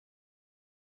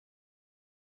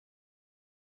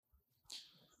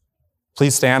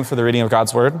Please stand for the reading of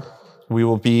God's Word. We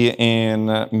will be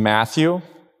in Matthew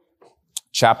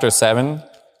chapter 7,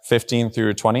 15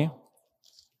 through 20.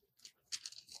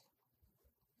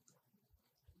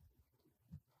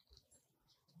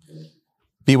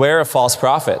 Beware of false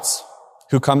prophets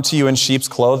who come to you in sheep's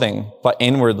clothing, but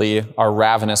inwardly are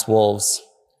ravenous wolves.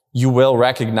 You will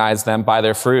recognize them by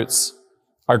their fruits.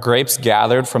 Are grapes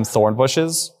gathered from thorn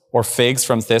bushes or figs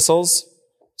from thistles?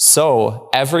 So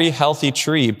every healthy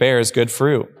tree bears good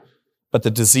fruit, but the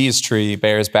diseased tree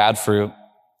bears bad fruit.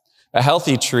 A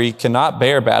healthy tree cannot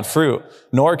bear bad fruit,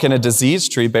 nor can a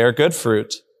diseased tree bear good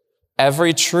fruit.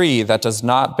 Every tree that does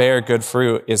not bear good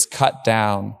fruit is cut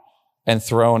down and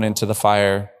thrown into the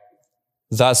fire.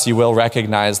 Thus you will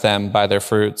recognize them by their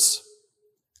fruits.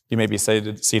 You may be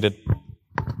seated.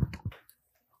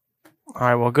 All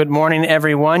right, well, good morning,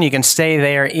 everyone. You can stay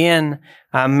there in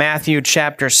Matthew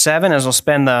chapter 7, as we'll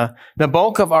spend the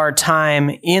bulk of our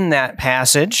time in that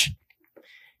passage.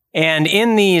 And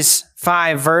in these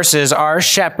 5 verses, our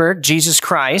shepherd, Jesus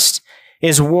Christ,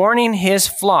 is warning his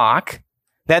flock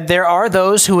that there are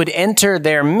those who would enter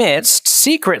their midst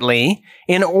secretly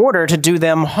in order to do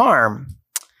them harm.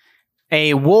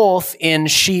 A wolf in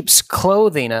sheep's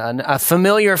clothing, a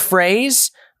familiar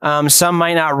phrase. Some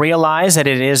might not realize that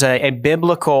it is a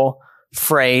biblical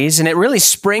phrase, and it really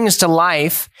springs to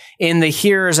life in the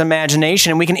hearer's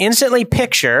imagination. And we can instantly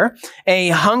picture a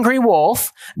hungry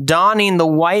wolf donning the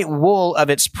white wool of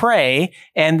its prey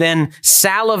and then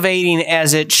salivating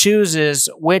as it chooses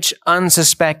which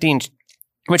unsuspecting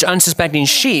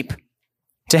sheep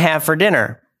to have for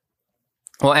dinner.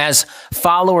 Well, as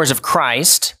followers of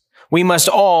Christ, we must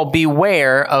all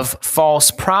beware of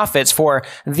false prophets, for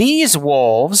these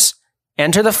wolves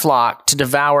enter the flock to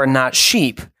devour not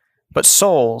sheep, but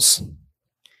souls.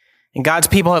 And God's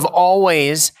people have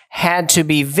always had to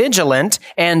be vigilant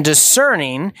and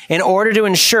discerning in order to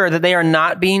ensure that they are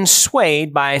not being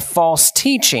swayed by false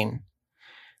teaching.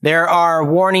 There are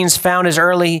warnings found as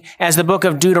early as the book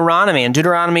of Deuteronomy, in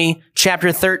Deuteronomy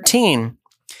chapter 13.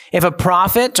 If a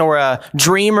prophet or a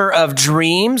dreamer of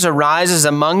dreams arises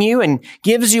among you and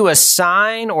gives you a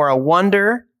sign or a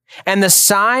wonder, and the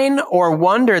sign or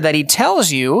wonder that he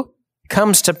tells you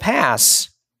comes to pass,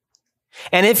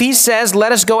 and if he says,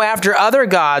 let us go after other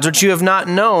gods which you have not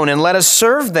known, and let us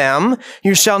serve them,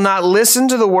 you shall not listen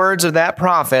to the words of that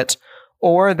prophet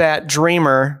or that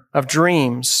dreamer of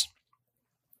dreams.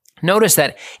 Notice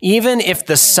that even if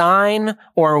the sign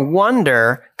or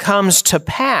wonder comes to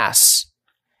pass,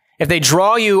 if they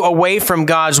draw you away from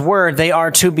God's word, they are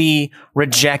to be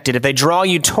rejected. If they draw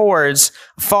you towards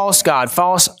false God,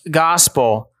 false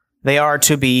gospel, they are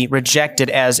to be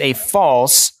rejected as a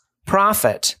false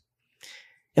prophet.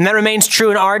 And that remains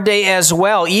true in our day as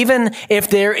well. Even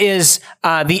if there is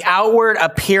the outward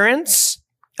appearance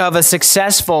of a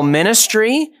successful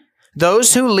ministry,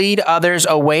 those who lead others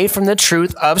away from the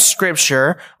truth of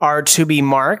Scripture are to be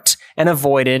marked and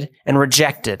avoided and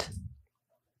rejected.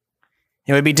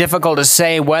 It would be difficult to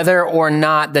say whether or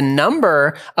not the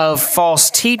number of false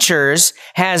teachers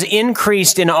has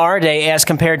increased in our day as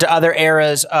compared to other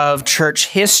eras of church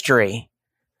history.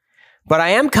 But I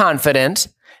am confident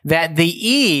that the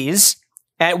ease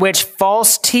at which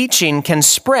false teaching can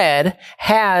spread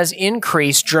has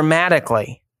increased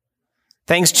dramatically.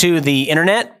 Thanks to the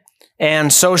internet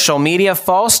and social media,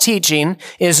 false teaching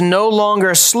is no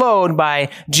longer slowed by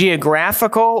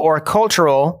geographical or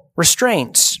cultural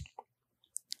restraints.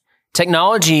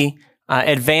 Technology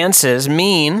advances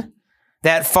mean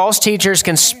that false teachers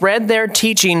can spread their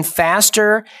teaching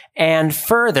faster and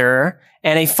further,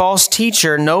 and a false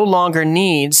teacher no longer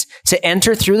needs to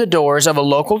enter through the doors of a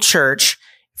local church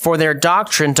for their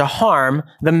doctrine to harm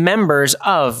the members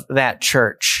of that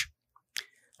church.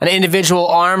 An individual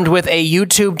armed with a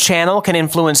YouTube channel can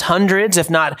influence hundreds, if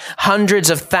not hundreds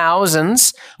of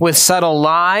thousands, with subtle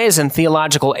lies and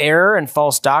theological error and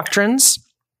false doctrines.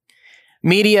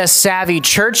 Media-savvy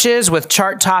churches with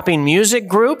chart-topping music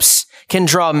groups can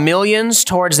draw millions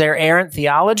towards their errant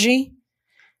theology.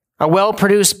 A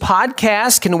well-produced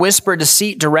podcast can whisper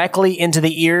deceit directly into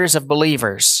the ears of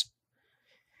believers.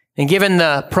 And given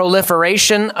the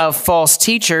proliferation of false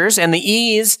teachers and the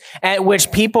ease at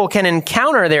which people can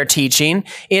encounter their teaching,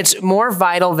 it's more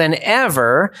vital than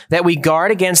ever that we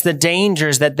guard against the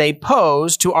dangers that they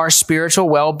pose to our spiritual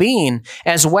well-being,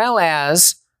 as well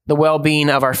as the well-being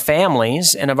of our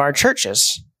families and of our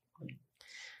churches.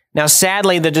 Now,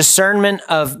 sadly, the discernment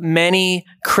of many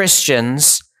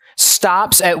Christians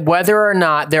stops at whether or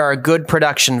not there are good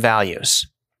production values.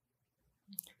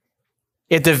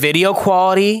 If the video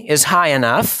quality is high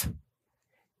enough,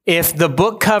 if the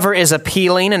book cover is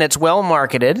appealing and it's well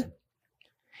marketed,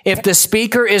 If the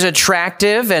speaker is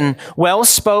attractive and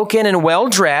well-spoken and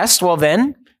well-dressed, well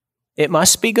then, it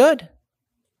must be good.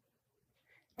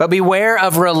 But beware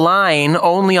of relying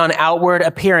only on outward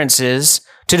appearances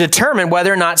to determine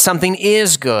whether or not something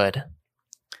is good.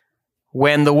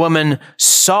 When the woman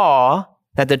saw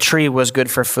that the tree was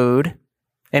good for food,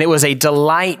 and it was a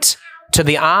delight to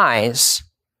the eyes,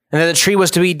 and that the tree was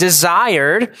to be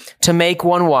desired to make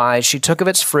one wise, she took of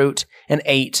its fruit and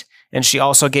ate, and she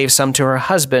also gave some to her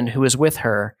husband who was with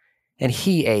her, and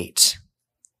he ate.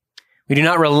 We do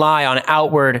not rely on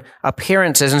outward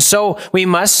appearances, and so we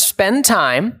must spend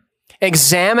time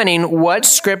examining what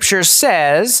Scripture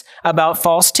says about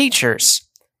false teachers.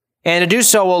 And to do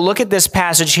so, we'll look at this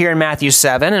passage here in Matthew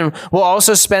 7, and we'll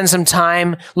also spend some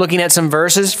time looking at some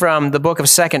verses from the book of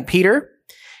 2 Peter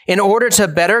in order to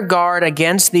better guard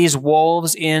against these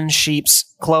wolves in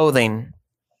sheep's clothing.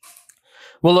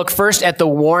 We'll look first at the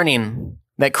warning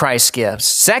that Christ gives.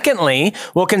 Secondly,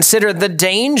 we'll consider the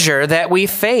danger that we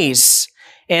face.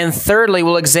 And thirdly,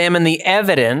 we'll examine the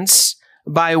evidence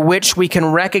by which we can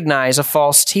recognize a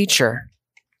false teacher.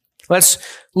 Let's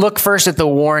look first at the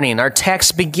warning. Our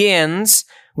text begins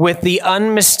with the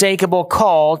unmistakable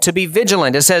call to be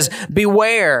vigilant. It says,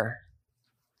 beware.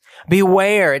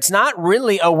 Beware. It's not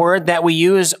really a word that we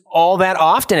use all that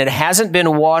often. It hasn't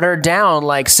been watered down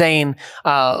like saying,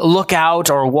 look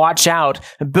out or watch out.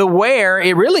 Beware,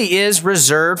 it really is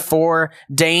reserved for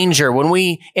danger. When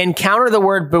we encounter the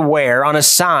word beware on a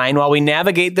sign while we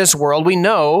navigate this world, we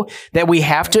know that we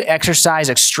have to exercise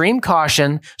extreme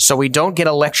caution so we don't get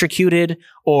electrocuted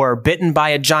or bitten by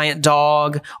a giant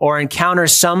dog or encounter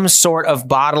some sort of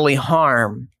bodily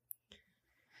harm.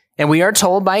 And we are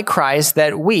told by Christ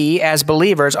that we, as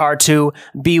believers, are to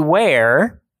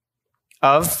beware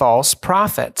of false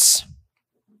prophets.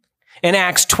 In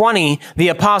Acts 20, the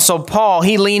Apostle Paul,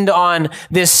 he leaned on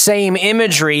this same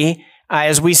imagery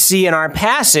as we see in our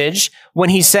passage when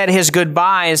he said his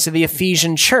goodbyes to the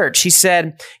Ephesian church. He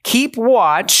said, keep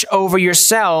watch over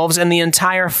yourselves and the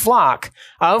entire flock,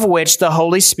 of which the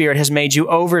Holy Spirit has made you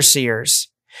overseers.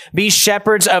 Be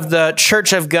shepherds of the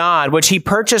church of God, which he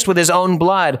purchased with his own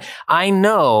blood. I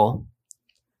know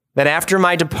that after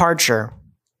my departure,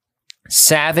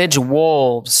 savage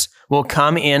wolves will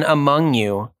come in among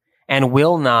you and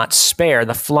will not spare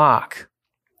the flock.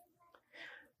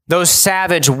 Those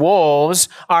savage wolves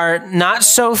are not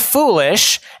so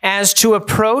foolish as to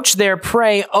approach their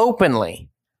prey openly,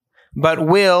 but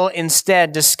will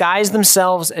instead disguise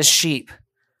themselves as sheep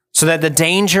so that the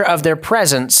danger of their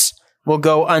presence will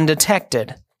go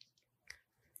undetected.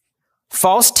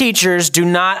 False teachers do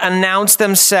not announce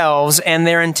themselves and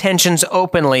their intentions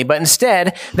openly, but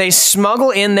instead they smuggle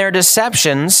in their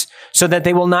deceptions so that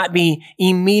they will not be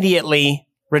immediately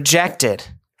rejected.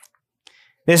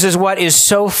 This is what is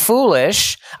so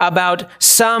foolish about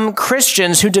some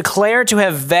Christians who declare to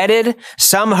have vetted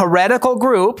some heretical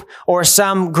group or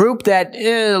some group that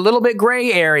is a little bit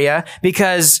gray area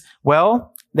because, well,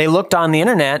 they looked on the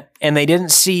internet and they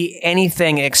didn't see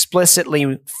anything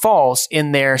explicitly false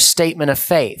in their statement of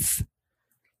faith.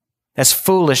 That's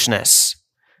foolishness.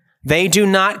 They do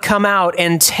not come out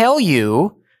and tell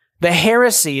you the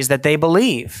heresies that they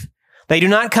believe. They do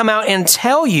not come out and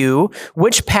tell you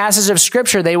which passage of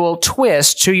Scripture they will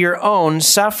twist to your own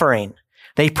suffering.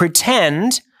 They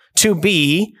pretend to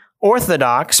be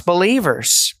orthodox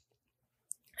believers.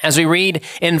 As we read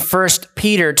in 1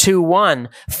 Peter 2:1,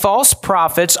 false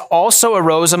prophets also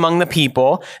arose among the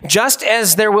people, just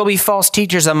as there will be false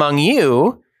teachers among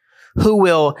you who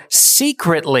will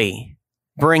secretly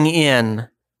bring in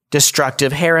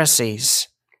destructive heresies.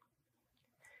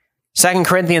 2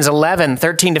 Corinthians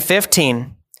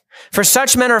 11:13-15, for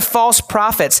such men are false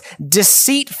prophets,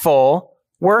 deceitful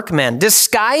workmen,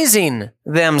 disguising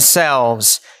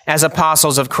themselves as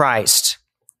apostles of Christ.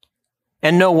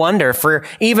 And no wonder, for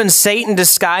even Satan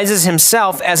disguises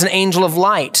himself as an angel of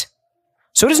light.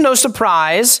 So it is no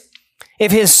surprise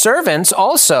if his servants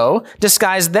also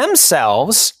disguise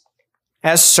themselves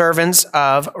as servants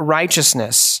of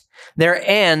righteousness. Their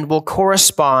end will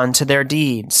correspond to their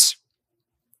deeds.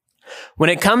 When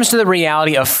it comes to the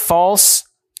reality of false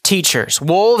teachers,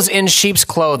 wolves in sheep's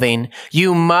clothing,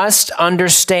 you must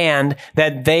understand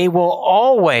that they will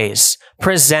always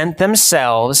present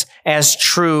themselves as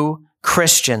true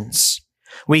Christians.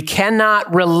 We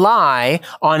cannot rely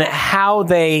on how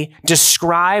they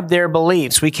describe their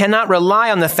beliefs. We cannot rely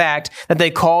on the fact that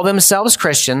they call themselves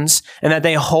Christians and that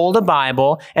they hold a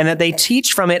Bible and that they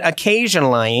teach from it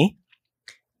occasionally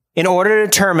in order to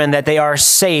determine that they are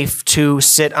safe to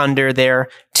sit under their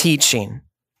teaching.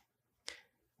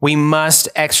 We must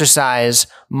exercise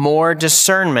more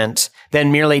discernment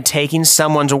than merely taking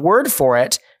someone's word for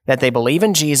it that they believe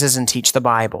in Jesus and teach the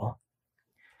Bible.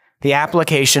 The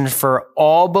application for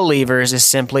all believers is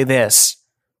simply this: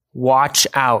 watch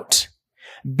out.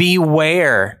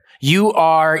 Beware. You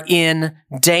are in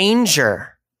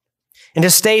danger. And to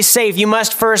stay safe, you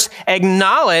must first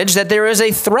acknowledge that there is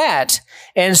a threat.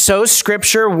 And so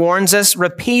Scripture warns us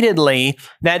repeatedly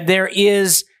that there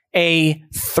is a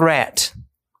threat.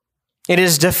 It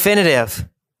is definitive.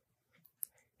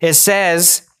 It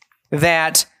says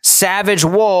that savage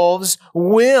wolves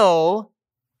will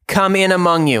come in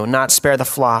among you, not spare the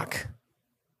flock.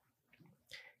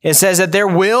 It says that there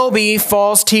will be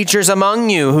false teachers among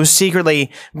you who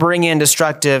secretly bring in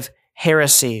destructive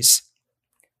heresies.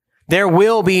 There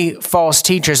will be false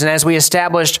teachers, and as we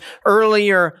established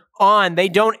earlier on, they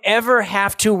don't ever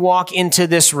have to walk into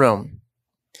this room.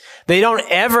 They don't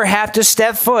ever have to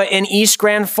step foot in East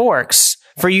Grand Forks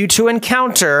for you to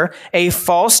encounter a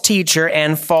false teacher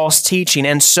and false teaching.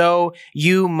 And so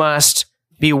you must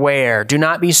beware. Do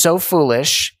not be so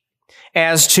foolish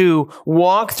as to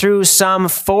walk through some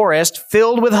forest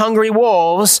filled with hungry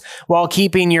wolves while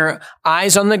keeping your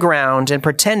eyes on the ground and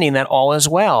pretending that all is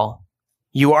well.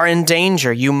 You are in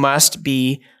danger. You must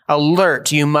be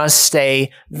alert. You must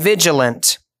stay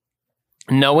vigilant,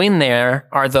 knowing there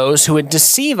are those who would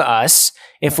deceive us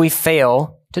if we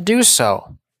fail to do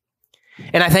so.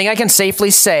 And I think I can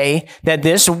safely say that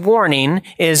this warning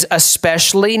is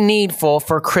especially needful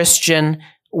for Christian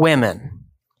women.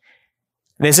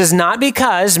 This is not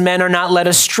because men are not led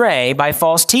astray by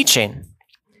false teaching.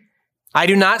 I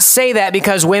do not say that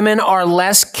because women are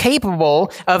less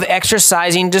capable of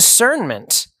exercising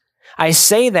discernment. I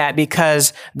say that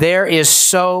because there is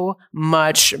so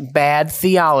much bad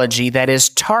theology that is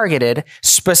targeted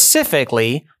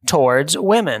specifically towards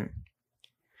women.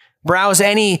 Browse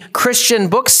any Christian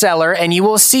bookseller and you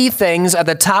will see things at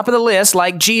the top of the list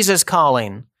like Jesus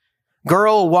Calling,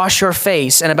 Girl, Wash Your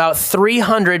Face, and about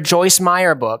 300 Joyce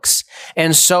Meyer books,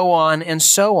 and so on and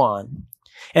so on.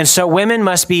 And so women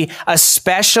must be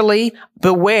especially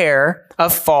beware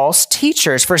of false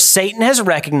teachers, for Satan has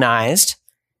recognized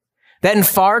that in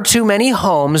far too many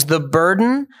homes, the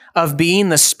burden of being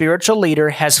the spiritual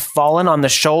leader has fallen on the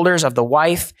shoulders of the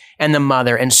wife and the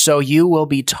mother, and so you will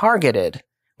be targeted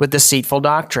with deceitful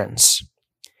doctrines.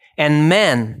 And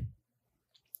men,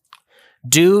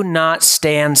 do not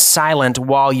stand silent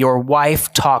while your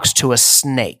wife talks to a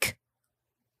snake.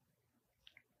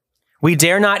 We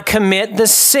dare not commit the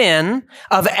sin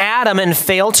of Adam and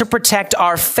fail to protect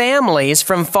our families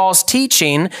from false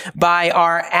teaching by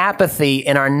our apathy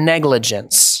and our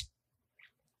negligence.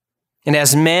 And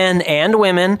as men and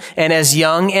women, and as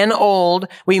young and old,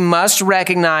 we must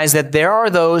recognize that there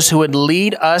are those who would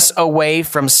lead us away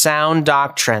from sound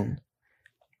doctrine.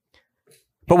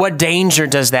 But what danger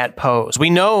does that pose? We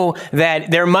know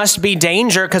that there must be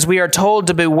danger because we are told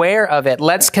to beware of it.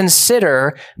 Let's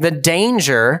consider the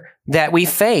danger that we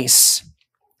face.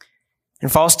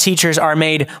 And false teachers are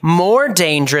made more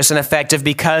dangerous and effective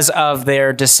because of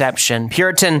their deception.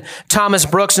 Puritan Thomas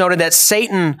Brooks noted that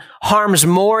Satan harms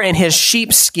more in his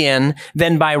sheepskin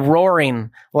than by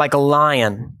roaring like a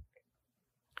lion.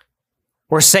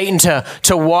 Were Satan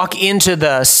to walk into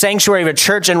the sanctuary of a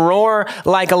church and roar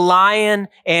like a lion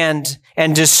and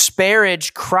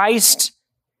disparage Christ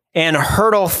and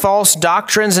hurtle false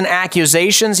doctrines and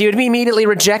accusations, he would be immediately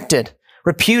rejected,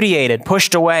 repudiated,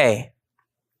 pushed away.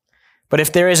 But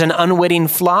if there is an unwitting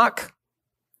flock,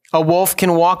 a wolf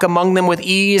can walk among them with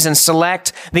ease and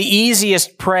select the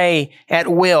easiest prey at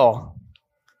will.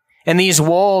 And these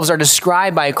wolves are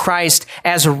described by Christ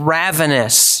as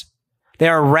ravenous. They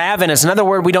are ravenous. Another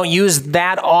word we don't use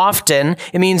that often.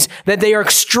 It means that they are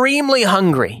extremely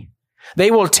hungry. They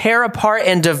will tear apart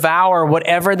and devour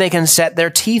whatever they can set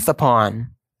their teeth upon.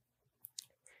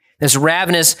 This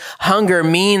ravenous hunger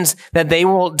means that they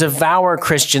will devour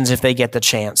Christians if they get the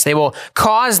chance. They will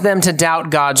cause them to doubt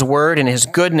God's word and his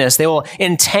goodness. They will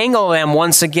entangle them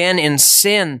once again in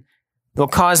sin. They'll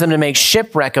cause them to make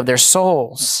shipwreck of their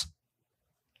souls.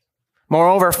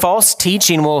 Moreover, false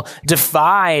teaching will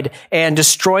divide and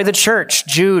destroy the church.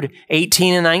 Jude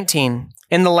 18 and 19.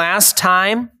 In the last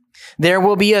time, there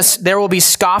will be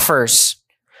scoffers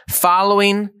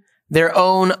following their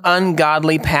own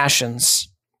ungodly passions.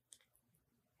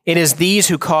 It is these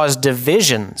who cause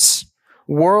divisions,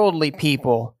 worldly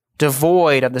people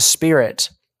devoid of the Spirit.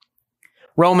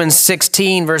 Romans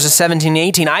 16, verses 17 and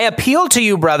 18. I appeal to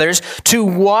you, brothers, to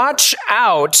watch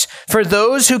out for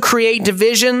those who create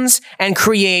divisions and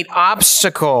create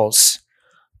obstacles,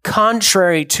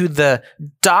 contrary to the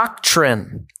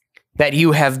doctrine that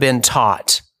you have been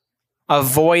taught.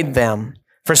 Avoid them.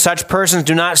 For such persons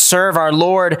do not serve our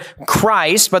Lord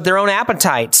Christ, but their own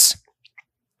appetites.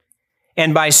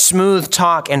 And by smooth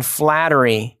talk and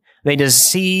flattery, they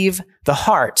deceive the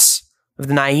hearts of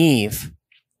the naive.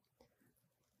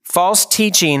 False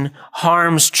teaching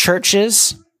harms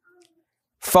churches.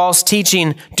 False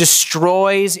teaching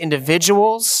destroys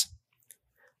individuals.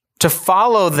 To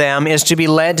follow them is to be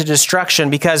led to destruction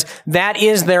because that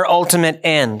is their ultimate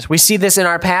end. We see this in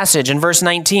our passage in verse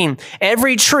 19.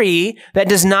 Every tree that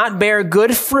does not bear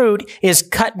good fruit is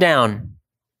cut down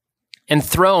and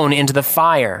thrown into the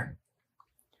fire.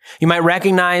 You might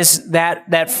recognize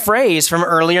that phrase from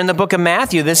earlier in the book of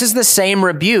Matthew. This is the same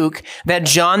rebuke that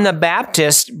John the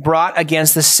Baptist brought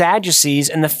against the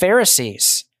Sadducees and the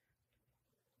Pharisees.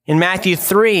 In Matthew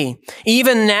 3,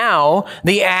 even now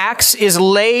the axe is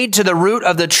laid to the root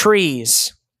of the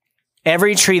trees.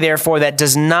 Every tree, therefore, that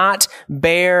does not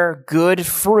bear good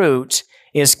fruit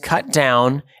is cut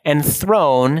down and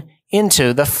thrown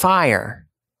into the fire.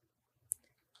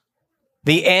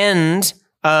 The end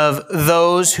of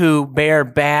those who bear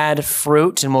bad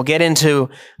fruit, and we'll get into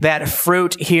that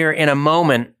fruit here in a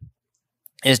moment,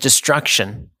 is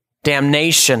destruction,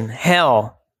 damnation,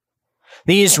 hell.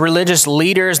 These religious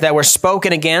leaders that were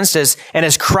spoken against,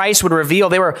 as Christ would reveal,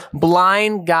 they were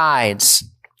blind guides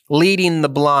leading the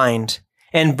blind,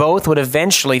 and both would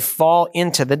eventually fall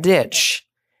into the ditch.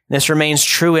 This remains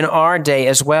true in our day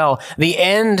as well. The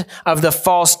end of the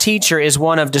false teacher is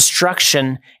one of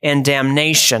destruction and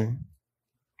damnation.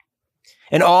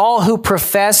 And all who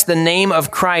profess the name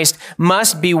of Christ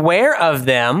must beware of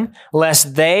them,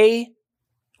 lest they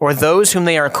or those whom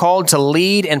they are called to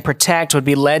lead and protect would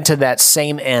be led to that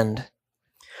same end.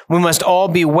 We must all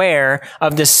beware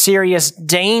of the serious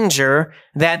danger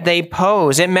that they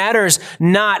pose. It matters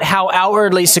not how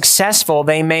outwardly successful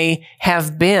they may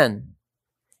have been.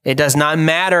 It does not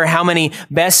matter how many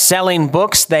best-selling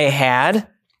books they had.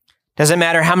 Doesn't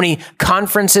matter how many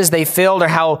conferences they filled or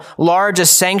how large a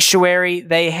sanctuary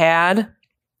they had.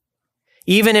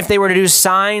 Even if they were to do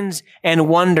signs and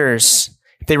wonders,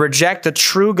 if they reject the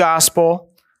true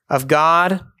gospel of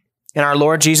God and our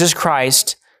Lord Jesus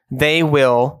Christ, they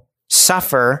will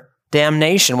suffer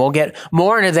damnation. We'll get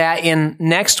more into that in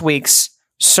next week's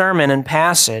sermon and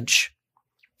passage.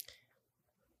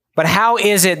 But how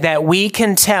is it that we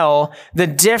can tell the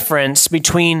difference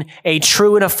between a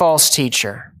true and a false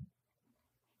teacher?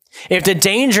 If the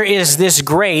danger is this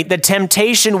great, the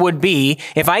temptation would be,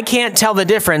 if I can't tell the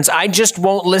difference, I just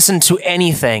won't listen to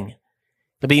anything.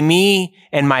 It'll be me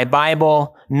and my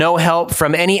Bible, no help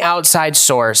from any outside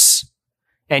source.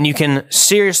 And you can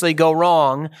seriously go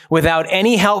wrong without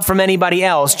any help from anybody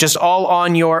else, just all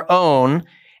on your own,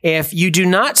 if you do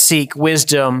not seek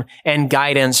wisdom and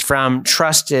guidance from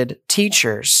trusted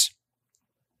teachers.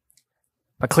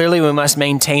 But clearly we must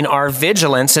maintain our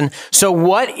vigilance. And so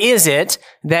what is it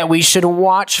that we should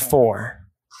watch for?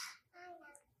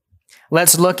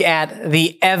 Let's look at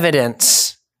the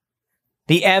evidence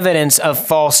of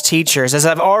false teachers. As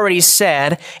I've already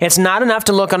said, it's not enough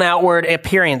to look on outward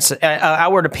appearances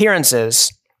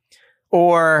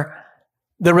or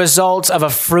the results of a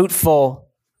fruitful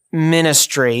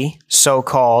ministry,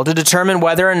 so-called, to determine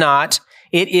whether or not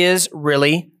it is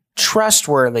really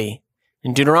trustworthy.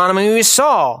 In Deuteronomy, we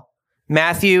saw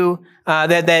Matthew,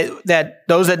 that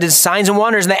those that did signs and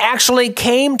wonders that actually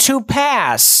came to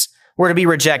pass were to be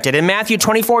rejected. In Matthew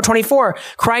 24:24,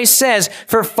 Christ says,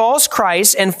 "For false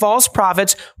Christs and false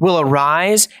prophets will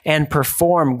arise and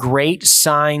perform great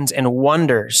signs and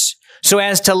wonders, so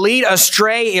as to lead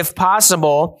astray, if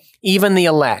possible, even the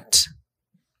elect."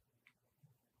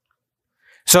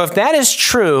 So if that is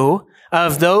true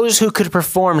of those who could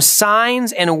perform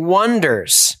signs and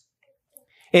wonders,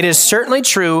 it is certainly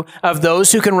true of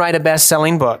those who can write a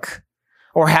best-selling book,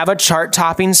 or have a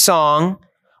chart-topping song,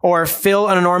 or fill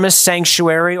an enormous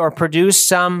sanctuary, or produce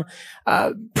some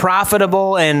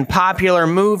profitable and popular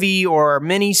movie or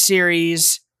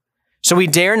mini-series. So we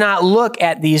dare not look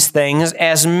at these things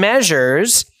as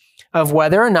measures of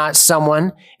whether or not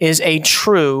someone is a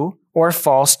true or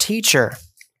false teacher.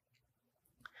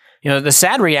 You know, the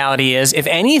sad reality is, if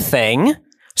anything,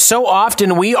 so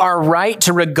often we are right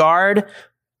to regard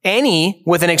any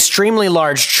with an extremely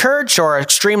large church or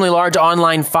extremely large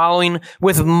online following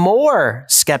with more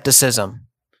skepticism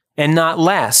and not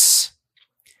less.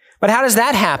 But how does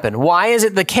that happen? Why is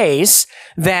it the case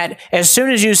that as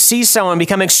soon as you see someone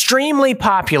become extremely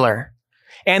popular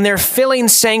and they're filling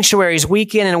sanctuaries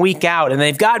week in and week out, and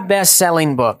they've got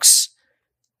best-selling books,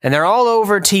 and they're all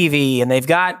over TV, and they've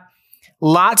got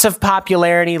lots of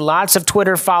popularity, lots of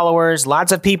Twitter followers,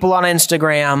 lots of people on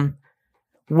Instagram,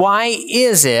 why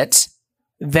is it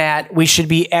that we should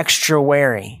be extra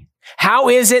wary? How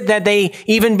is it that they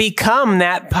even become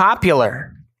that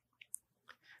popular?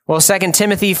 Well, 2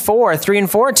 Timothy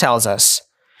 4:3-4 tells us,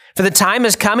 "For the time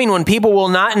is coming when people will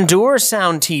not endure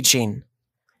sound teaching,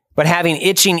 but having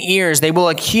itching ears, they will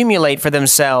accumulate for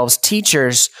themselves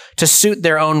teachers to suit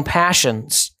their own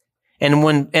passions, and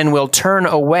will turn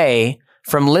away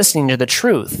from listening to the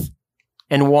truth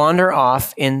and wander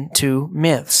off into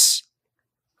myths."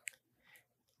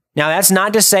 Now, that's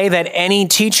not to say that any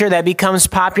teacher that becomes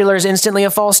popular is instantly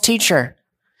a false teacher.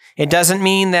 It doesn't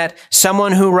mean that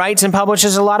someone who writes and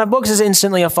publishes a lot of books is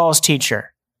instantly a false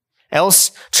teacher.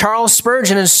 Else, Charles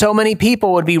Spurgeon and so many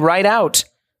people would be right out.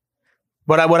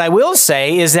 But what I will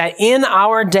say is that in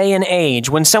our day and age,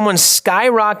 when someone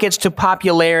skyrockets to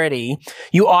popularity,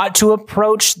 you ought to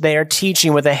approach their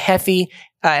teaching with a healthy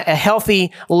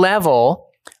level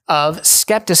of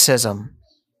skepticism.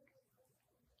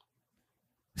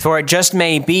 For it just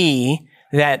may be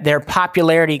that their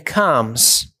popularity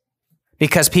comes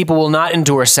because people will not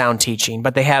endure sound teaching,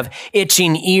 but they have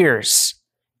itching ears.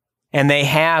 And they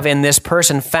have in this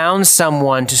person found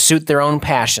someone to suit their own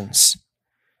passions,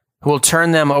 who will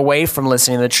turn them away from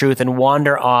listening to the truth and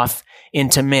wander off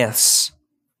into myths.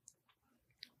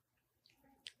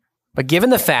 But given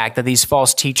the fact that these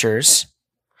false teachers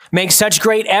make such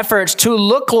great efforts to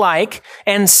look like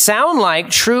and sound like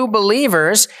true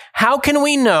believers, how can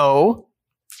we know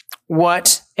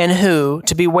what and who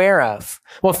to beware of?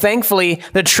 Well, thankfully,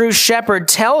 the true shepherd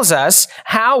tells us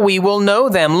how we will know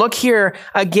them. Look here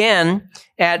again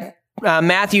at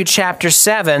Matthew chapter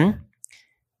 7.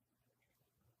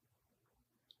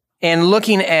 And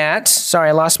looking at, sorry,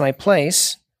 I lost my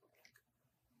place,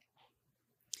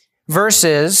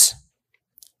 verses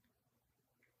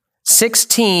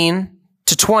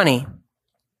 16-20.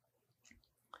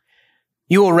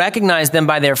 "You will recognize them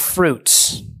by their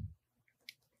fruits.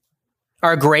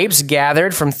 Are grapes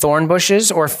gathered from thorn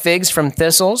bushes or figs from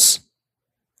thistles?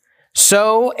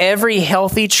 So every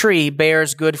healthy tree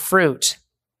bears good fruit,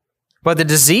 but the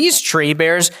diseased tree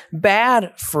bears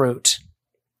bad fruit.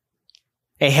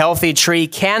 A healthy tree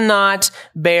cannot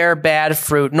bear bad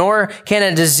fruit, nor can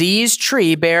a diseased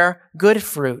tree bear good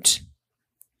fruit.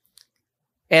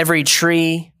 Every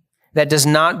tree that does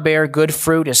not bear good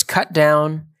fruit is cut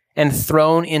down and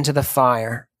thrown into the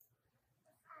fire.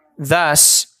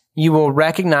 Thus, you will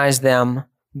recognize them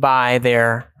by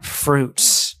their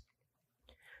fruits."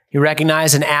 You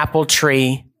recognize an apple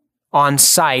tree on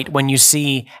sight when you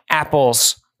see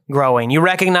apples growing. You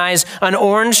recognize an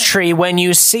orange tree when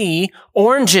you see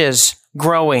oranges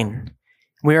growing.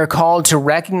 We are called to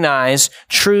recognize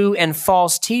true and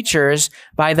false teachers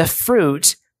by the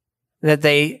fruit that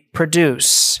they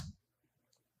produce.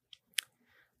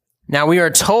 Now, we are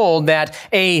told that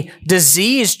a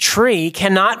diseased tree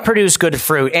cannot produce good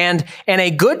fruit, and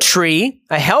a good tree,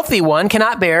 a healthy one,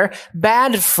 cannot bear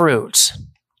bad fruit.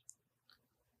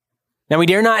 Now, we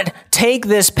dare not take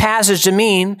this passage to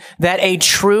mean that a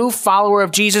true follower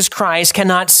of Jesus Christ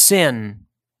cannot sin.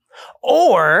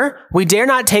 Or we dare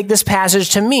not take this passage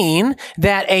to mean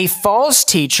that a false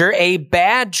teacher, a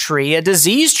bad tree, a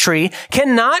diseased tree,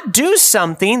 cannot do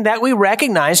something that we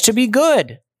recognize to be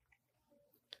good.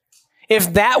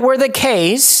 If that were the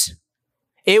case,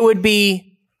 it would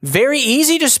be very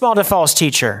easy to spot a false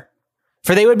teacher,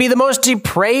 for they would be the most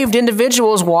depraved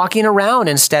individuals walking around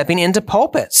and stepping into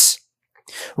pulpits.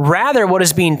 Rather, what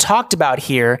is being talked about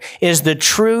here is the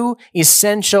true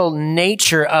essential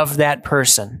nature of that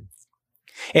person.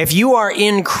 If you are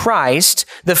in Christ,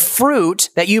 the fruit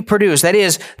that you produce, that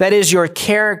is your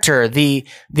character, the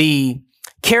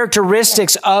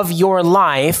characteristics of your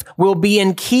life will be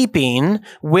in keeping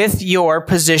with your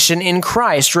position in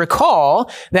Christ. Recall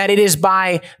that it is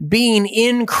by being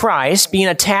in Christ, being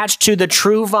attached to the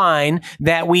true vine,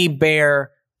 that we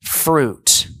bear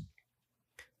fruit.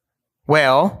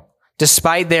 Well,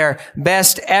 despite their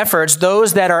best efforts,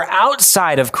 those that are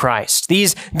outside of Christ,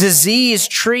 these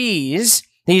diseased trees,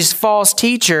 these false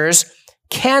teachers,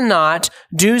 cannot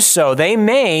do so. They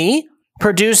may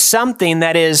produce something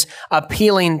that is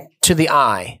appealing to the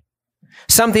eye,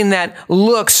 something that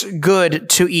looks good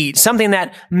to eat, something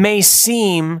that may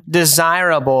seem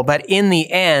desirable, but in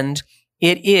the end,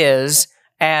 it is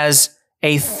as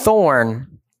a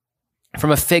thorn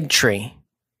from a fig tree.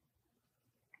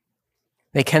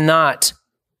 They cannot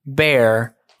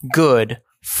bear good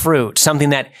fruit, something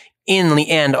that in the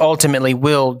end ultimately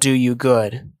will do you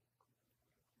good.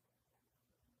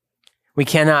 We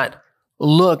cannot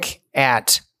look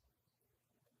at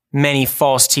many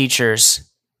false teachers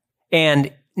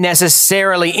and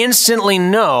necessarily instantly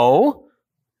know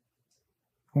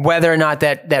whether or not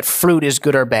that fruit is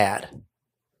good or bad.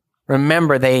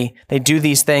 Remember, they do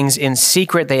these things in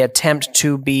secret. They attempt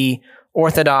to be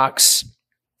orthodox.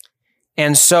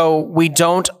 And so we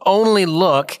don't only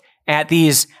look at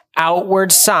these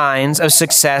outward signs of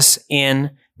success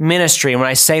in ministry. And when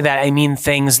I say that, I mean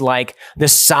things like the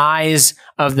size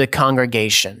of the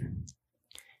congregation,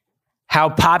 how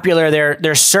popular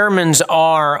their sermons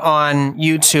are on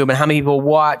YouTube and how many people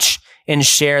watch and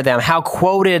share them, how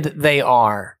quoted they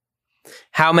are,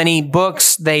 how many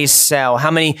books they sell,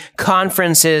 how many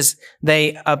conferences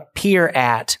they appear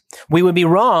at. We would be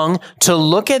wrong to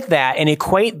look at that and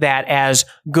equate that as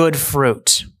good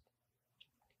fruit.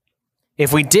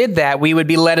 If we did that, we would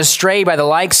be led astray by the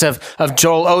likes of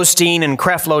Joel Osteen and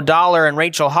Creflo Dollar and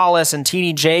Rachel Hollis and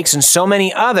T.D. Jakes and so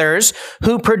many others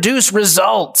who produce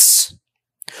results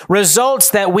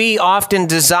that we often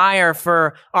desire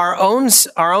for our own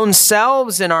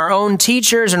selves and our own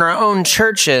teachers and our own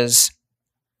churches.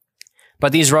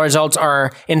 But these results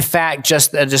are, in fact,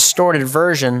 just a distorted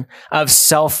version of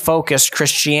self-focused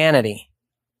Christianity.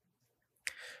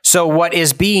 So what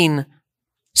is being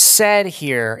said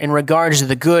here in regards to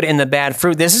the good and the bad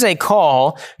fruit, this is a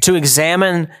call to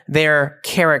examine their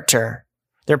character,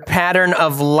 their pattern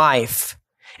of life.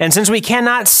 And since we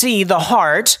cannot see the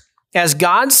heart as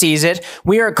God sees it,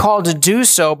 we are called to do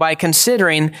so by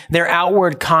considering their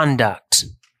outward conduct.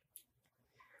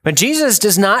 But Jesus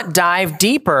does not dive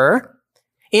deeper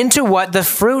into what the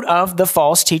fruit of the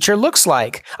false teacher looks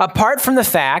like, apart from the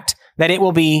fact that it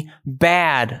will be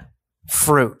bad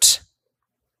fruit.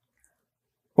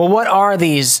 Well, what are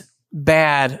these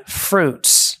bad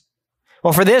fruits?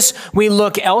 Well, for this, we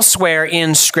look elsewhere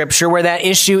in Scripture where that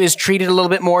issue is treated a little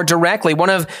bit more directly. One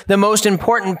of the most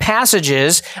important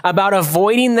passages about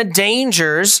avoiding the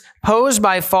dangers posed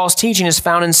by false teaching is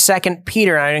found in 2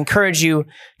 Peter. I encourage you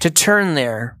to turn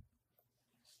there.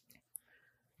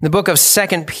 The book of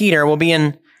 2 Peter will be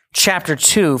in chapter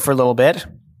 2 for a little bit.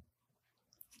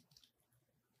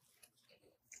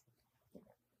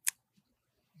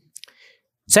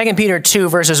 Second Peter 2,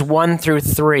 verses 1 through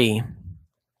 3.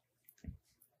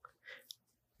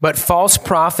 But false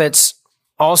prophets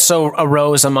also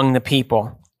arose among the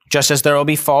people, just as there will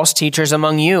be false teachers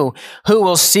among you, who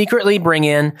will secretly bring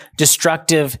in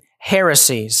destructive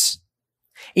heresies,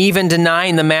 even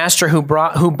denying the master who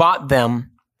bought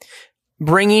them,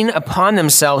 bringing upon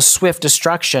themselves swift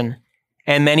destruction,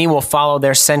 and many will follow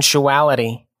their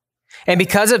sensuality. And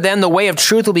because of them, the way of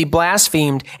truth will be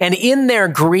blasphemed, and in their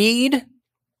greed,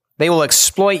 they will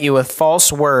exploit you with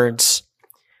false words.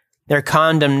 Their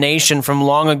condemnation from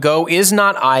long ago is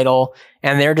not idle,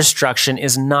 and their destruction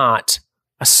is not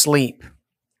asleep.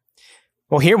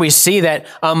 Well, here we see that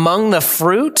among the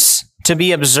fruits to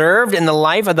be observed in the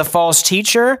life of the false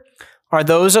teacher are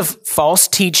those of false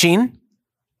teaching.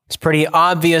 It's a pretty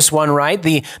obvious one, right?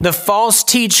 The false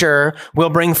teacher will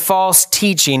bring false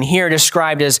teaching, here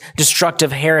described as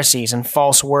destructive heresies and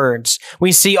false words.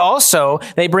 We see also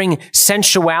they bring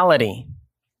sensuality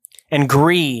and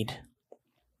greed.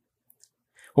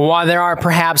 While there are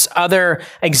perhaps other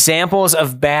examples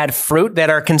of bad fruit that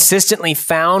are consistently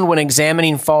found when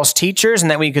examining false teachers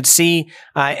and that we could see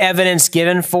evidence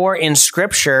given for in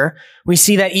Scripture, we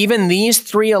see that even these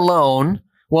three alone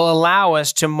will allow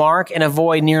us to mark and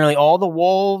avoid nearly all the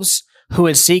wolves who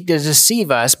would seek to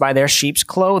deceive us by their sheep's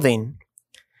clothing.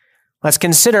 Let's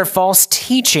consider false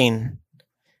teaching.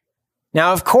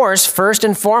 Now, of course, first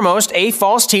and foremost, a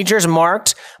false teacher is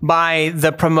marked by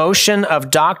the promotion of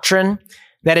doctrine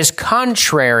that is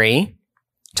contrary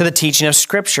to the teaching of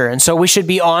Scripture. And so we should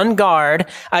be on guard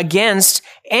against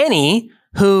any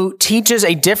who teaches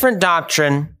a different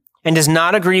doctrine and does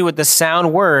not agree with the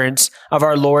sound words of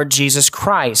our Lord Jesus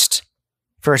Christ,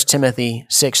 1 Timothy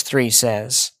 6:3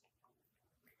 says.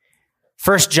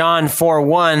 1 John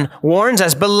 4:1 warns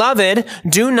us, "Beloved,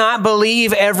 do not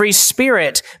believe every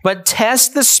spirit, but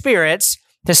test the spirits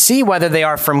to see whether they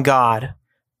are from God.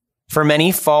 For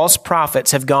many false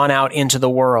prophets have gone out into the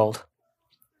world."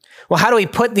 Well, how do we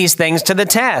put these things to the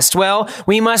test? Well,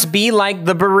 we must be like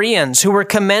the Bereans, who were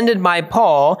commended by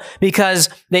Paul because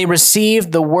they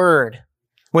received the word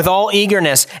with all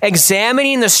eagerness,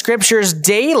 examining the Scriptures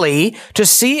daily to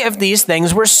see if these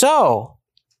things were so.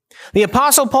 The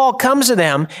Apostle Paul comes to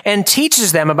them and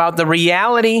teaches them about the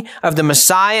reality of the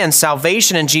Messiah and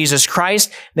salvation in Jesus Christ.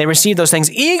 They receive those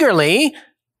things eagerly,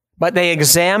 but they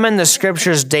examine the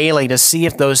Scriptures daily to see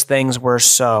if those things were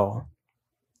so.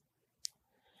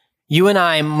 You and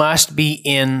I must be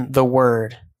in the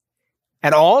Word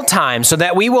at all times so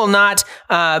that we will not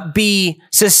be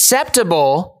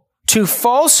susceptible to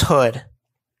falsehood.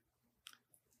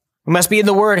 We must be in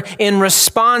the Word in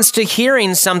response to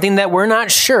hearing something that we're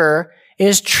not sure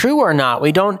is true or not.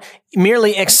 We don't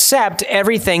merely accept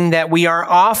everything that we are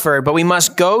offered, but we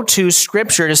must go to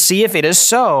Scripture to see if it is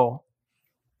so.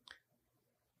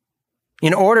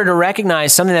 In order to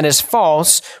recognize something that is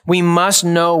false, we must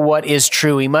know what is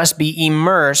true. We must be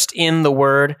immersed in the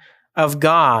Word of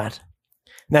God.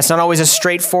 And that's not always as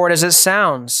straightforward as it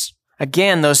sounds.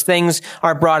 Again, those things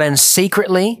are brought in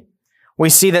secretly. We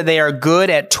see that they are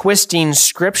good at twisting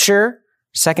Scripture.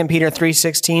 2 Peter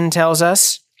 3:16 tells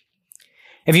us.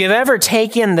 If you've ever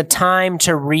taken the time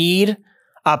to read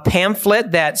a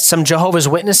pamphlet that some Jehovah's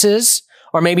Witnesses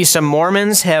or maybe some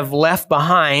Mormons have left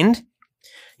behind,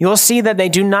 you'll see that they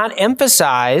do not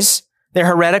emphasize their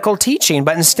heretical teaching,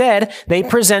 but instead they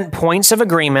present points of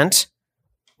agreement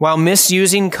while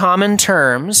misusing common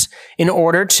terms in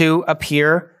order to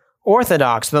appear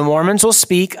orthodox. The Mormons will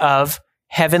speak of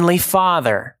Heavenly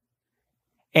Father.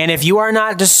 And if you are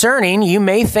not discerning, you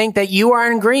may think that you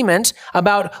are in agreement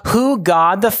about who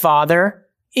God the Father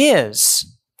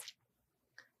is.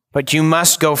 But you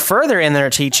must go further in their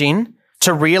teaching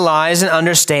to realize and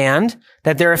understand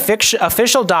that their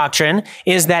official doctrine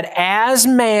is that as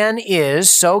man is,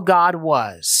 so God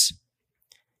was.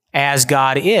 As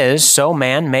God is, so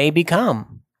man may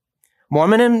become.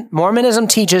 Mormonism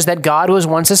teaches that God was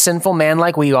once a sinful man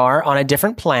like we are on a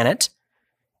different planet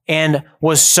and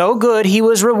was so good he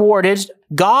was rewarded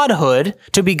godhood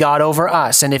to be God over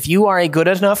us. And if you are a good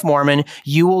enough Mormon,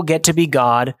 you will get to be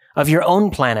God of your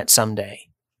own planet someday.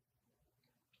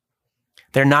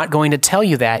 They're not going to tell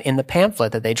you that in the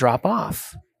pamphlet that they drop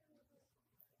off.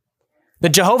 The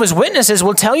Jehovah's Witnesses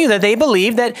will tell you that they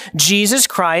believe that Jesus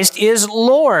Christ is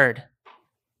Lord.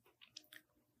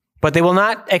 But they will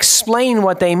not explain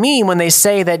what they mean when they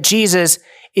say that Jesus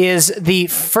is the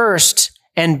first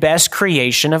and best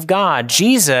creation of God.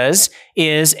 Jesus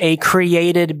is a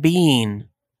created being,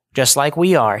 just like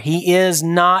we are. He is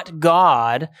not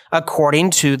God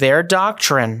according to their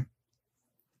doctrine.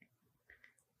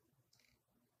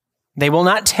 They will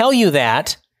not tell you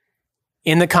that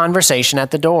in the conversation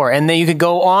at the door. And then you could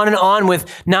go on and on with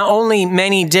not only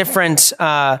many different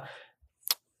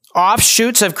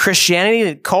offshoots of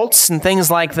Christianity, cults and things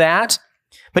like that,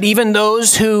 but even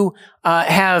those who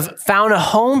have found a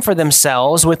home for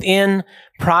themselves within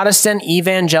Protestant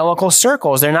evangelical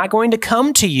circles. They're not going to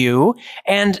come to you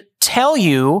and tell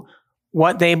you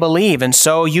what they believe. And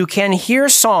so you can hear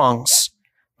songs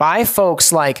by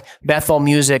folks like Bethel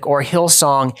Music or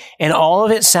Hillsong, and all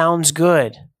of it sounds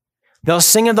good. They'll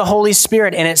sing of the Holy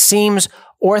Spirit, and it seems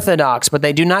orthodox, but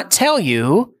they do not tell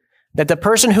you that the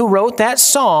person who wrote that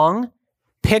song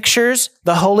pictures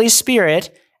the Holy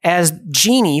Spirit as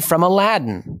Genie from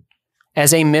Aladdin,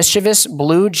 as a mischievous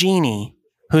blue genie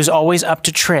who's always up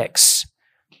to tricks.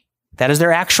 That is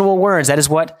their actual words. That is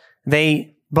what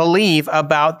they believe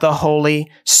about the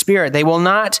Holy Spirit. They will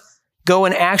not go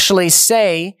and actually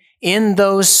say in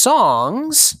those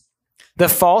songs the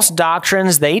false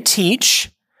doctrines they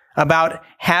teach about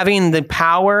having the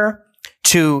power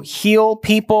to heal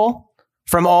people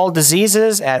from all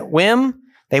diseases at whim.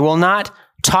 They will not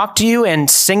talk to you and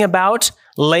sing about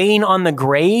laying on the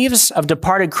graves of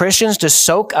departed Christians to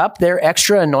soak up their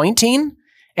extra anointing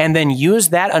and then use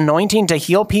that anointing to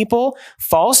heal people.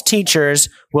 False teachers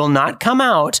will not come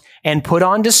out and put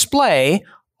on display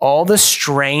all the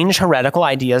strange heretical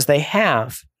ideas they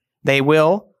have. They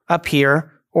will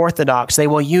appear orthodox. They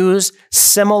will use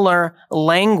similar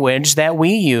language that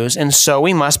we use, and so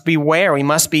we must beware. We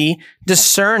must be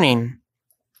discerning.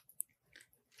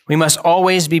 We must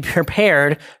always be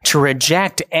prepared to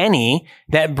reject any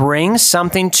that brings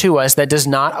something to us that does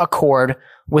not accord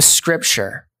with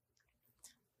Scripture.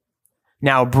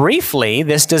 Now, briefly,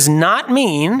 this does not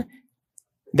mean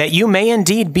that you may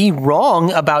indeed be wrong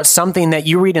about something that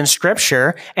you read in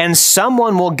Scripture, and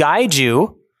someone will guide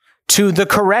you to the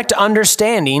correct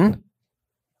understanding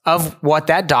of what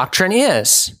that doctrine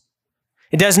is.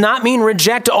 It does not mean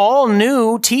reject all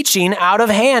new teaching out of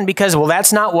hand because, well,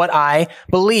 that's not what I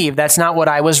believe. That's not what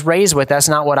I was raised with. That's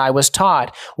not what I was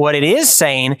taught. What it is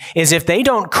saying is if they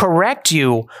don't correct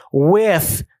you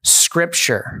with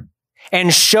Scripture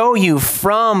and show you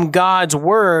from God's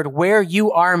Word where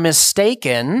you are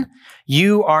mistaken,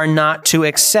 you are not to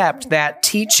accept that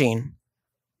teaching.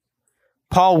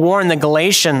 Paul warned the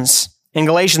Galatians in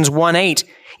Galatians 1:8,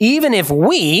 even if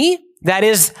we, that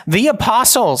is the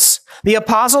apostles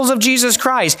of Jesus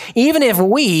Christ, even if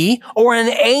we or an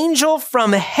angel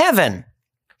from heaven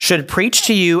should preach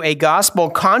to you a gospel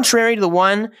contrary to the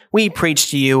one we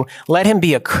preach to you, let him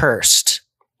be accursed.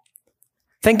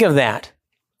 Think of that.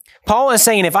 Paul is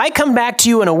saying, if I come back to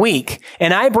you in a week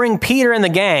and I bring Peter and the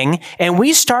gang and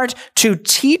we start to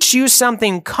teach you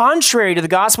something contrary to the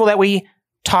gospel that we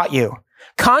taught you.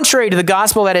 Contrary to the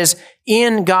gospel that is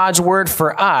in God's word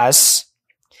for us,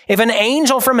 if an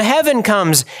angel from heaven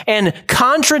comes and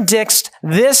contradicts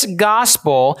this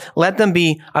gospel, let them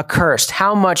be accursed.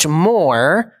 How much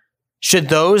more should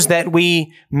those that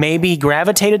we maybe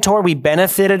gravitated toward, we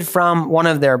benefited from one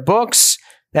of their books,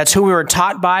 that's who we were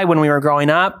taught by when we were growing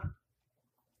up,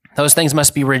 those things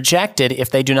must be rejected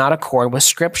if they do not accord with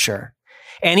Scripture.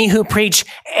 Any who preach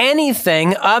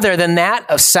anything other than that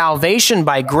of salvation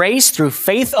by grace through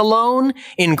faith alone,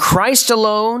 in Christ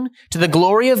alone, to the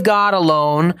glory of God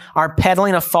alone, are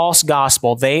peddling a false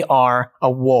gospel. They are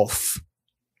a wolf.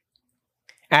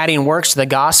 Adding works to the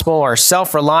gospel or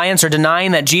self-reliance or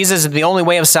denying that Jesus is the only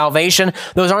way of salvation,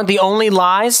 those aren't the only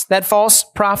lies that false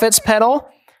prophets peddle.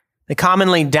 They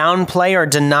commonly downplay or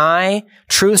deny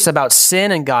truths about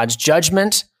sin and God's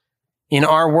judgment. In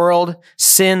our world,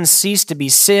 sins cease to be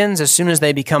sins as soon as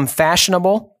they become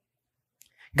fashionable.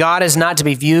 God is not to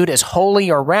be viewed as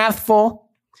holy or wrathful.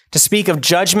 To speak of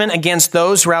judgment against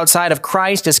those who are outside of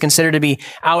Christ is considered to be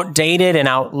outdated and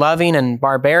outloving and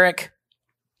barbaric.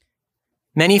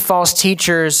 Many false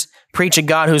teachers preach a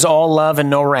God who's all love and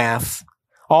no wrath,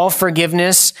 all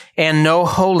forgiveness and no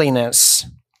holiness.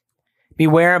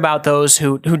 Beware about those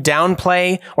who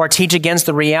downplay or teach against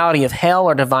the reality of hell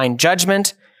or divine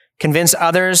judgment, convince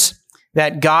others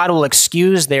that God will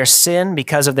excuse their sin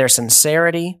because of their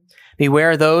sincerity.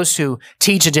 Beware those who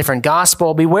teach a different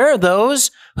gospel. Beware those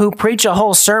who preach a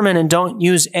whole sermon and don't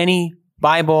use any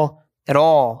Bible at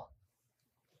all.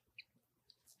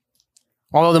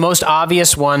 Although the most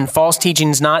obvious one, false teaching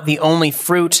is not the only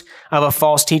fruit of a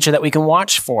false teacher that we can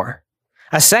watch for.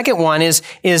 A second one is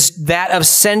that of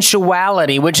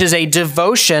sensuality, which is a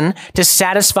devotion to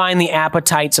satisfying the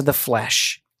appetites of the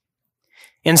flesh.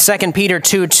 In 2 Peter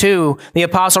 2:2, the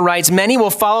apostle writes, "Many will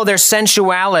follow their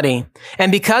sensuality,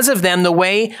 and because of them, the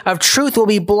way of truth will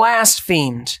be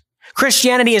blasphemed."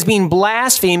 Christianity is being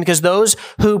blasphemed because those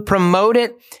who promote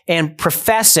it and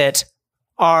profess it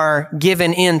are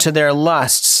given in to their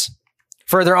lusts.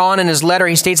 Further on in his letter,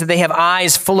 he states that they have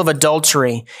eyes full of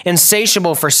adultery,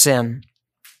 insatiable for sin.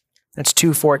 That's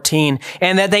 2:14.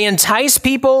 And that they entice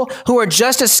people who are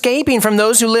just escaping from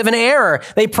those who live in error.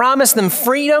 They promise them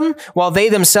freedom while they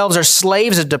themselves are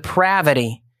slaves of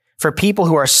depravity. For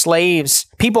people are slaves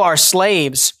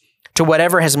to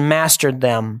whatever has mastered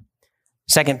them.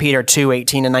 2 Peter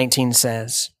 2:18-19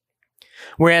 says.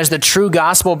 Whereas the true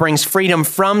gospel brings freedom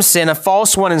from sin, a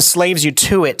false one enslaves you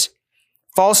to it.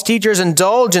 False teachers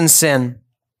indulge in sin.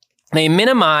 They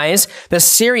minimize the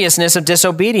seriousness of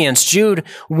disobedience. Jude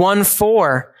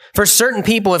 1:4. For certain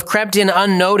people have crept in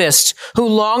unnoticed, who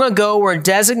long ago were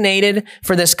designated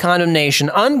for this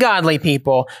condemnation. Ungodly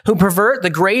people who pervert the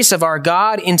grace of our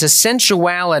God into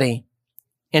sensuality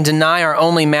and deny our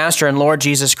only Master and Lord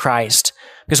Jesus Christ.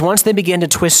 Because once they begin to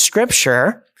twist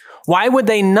Scripture, why would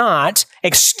they not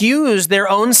excuse their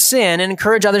own sin and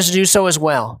encourage others to do so as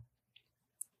well?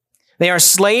 They are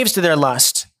slaves to their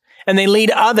lust, and they lead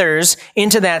others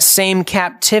into that same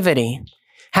captivity.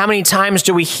 How many times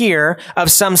do we hear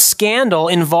of some scandal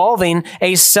involving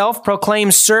a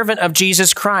self-proclaimed servant of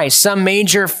Jesus Christ, some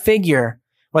major figure,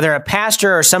 whether a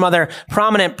pastor or some other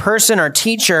prominent person or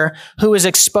teacher who is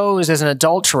exposed as an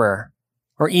adulterer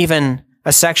or even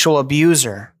a sexual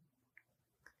abuser?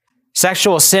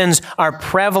 Sexual sins are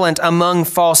prevalent among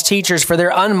false teachers, for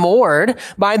they're unmoored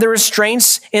by the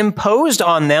restraints imposed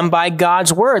on them by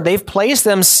God's word. They've placed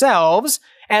themselves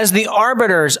as the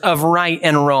arbiters of right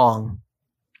and wrong.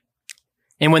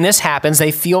 And when this happens,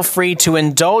 they feel free to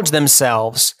indulge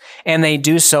themselves, and they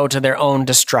do so to their own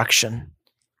destruction.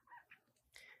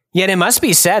 Yet it must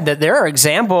be said that there are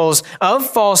examples of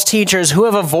false teachers who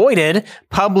have avoided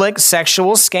public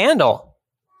sexual scandal.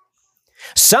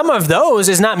 Some of those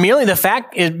is not merely the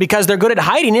fact because they're good at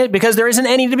hiding it, because there isn't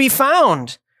any to be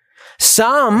found.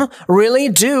 Some really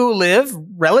do live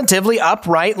relatively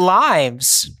upright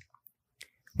lives,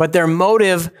 but their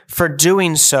motive for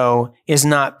doing so is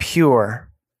not pure.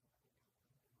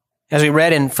 As we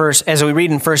read in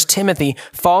 1 Timothy,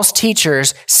 false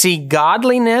teachers see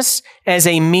godliness as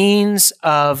a means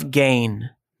of gain.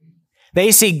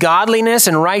 They see godliness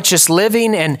and righteous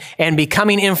living and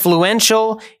becoming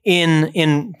influential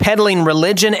in peddling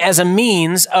religion as a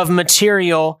means of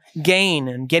material gain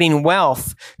and getting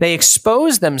wealth. They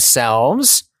expose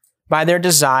themselves by their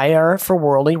desire for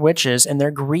worldly riches and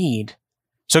their greed.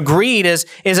 So greed is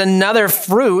another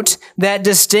fruit that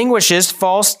distinguishes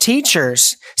false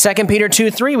teachers. 2 Peter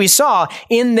 2:3, we saw,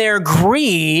 in their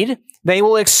greed, they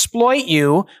will exploit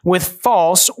you with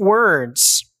false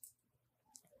words.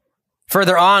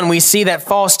 Further on, we see that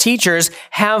false teachers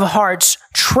have hearts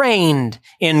trained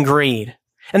in greed.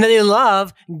 and that they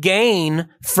love gain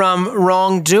from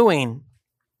wrongdoing.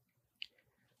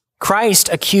 Christ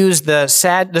accused the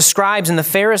scribes and the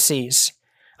Pharisees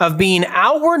of being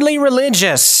outwardly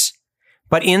religious,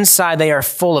 but inside they are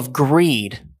full of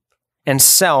greed and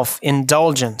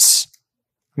self-indulgence.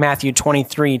 Matthew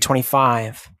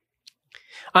 23:25.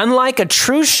 Unlike a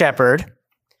true shepherd,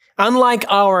 unlike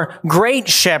our great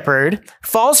shepherd,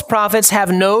 false prophets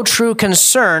have no true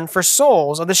concern for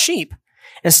souls of the sheep.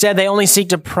 Instead, they only seek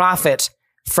to profit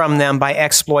from them by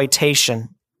exploitation.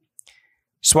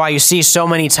 That's why you see so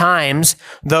many times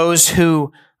those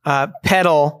who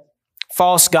peddle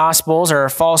false gospels or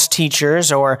false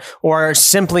teachers or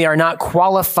simply are not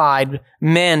qualified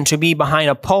men to be behind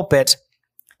a pulpit.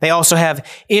 They also have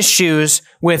issues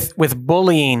with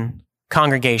bullying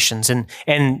congregations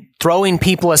and throwing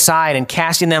people aside and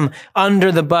casting them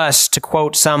under the bus, to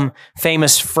quote some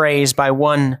famous phrase by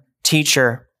one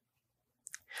teacher,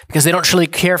 because they don't truly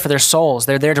care for their souls.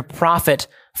 They're there to profit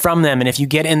from them. And if you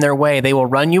get in their way, they will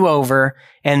run you over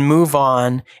and move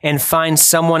on and find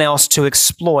someone else to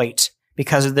exploit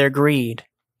because of their greed.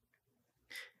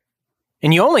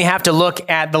 And you only have to look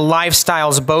at the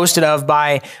lifestyles boasted of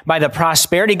by the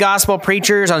prosperity gospel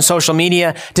preachers on social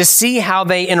media to see how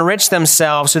they enrich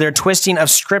themselves through their twisting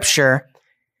of Scripture,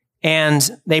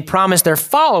 and they promise their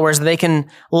followers that they can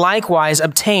likewise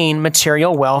obtain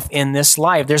material wealth in this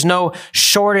life. There's no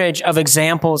shortage of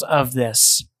examples of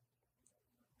this.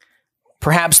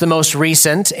 Perhaps the most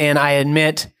recent, and I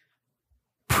admit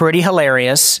pretty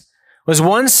hilarious, was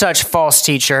one such false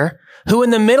teacher who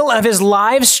in the middle of his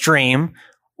live stream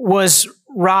was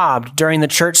robbed during the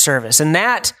church service. And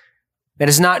that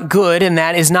is not good, and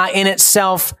that is not in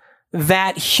itself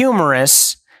that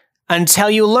humorous until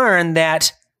you learn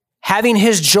that having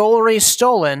his jewelry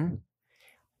stolen,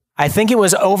 I think it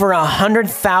was over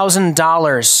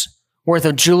 $100,000 worth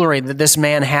of jewelry that this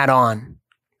man had on,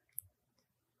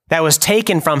 that was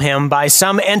taken from him by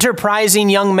some enterprising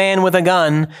young man with a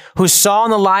gun who saw on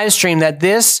the live stream that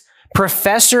this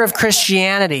professor of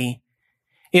Christianity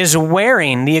is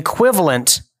wearing the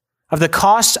equivalent of the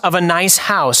cost of a nice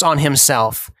house on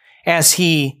himself as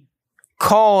he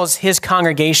calls his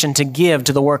congregation to give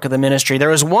to the work of the ministry. There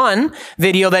was one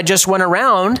video that just went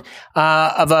around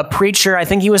of a preacher, I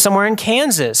think he was somewhere in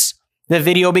Kansas. The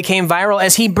video became viral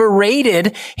as he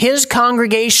berated his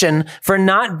congregation for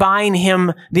not buying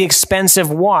him the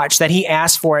expensive watch that he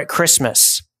asked for at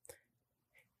Christmas.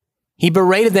 He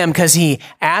berated them because he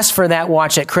asked for that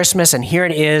watch at Christmas, and here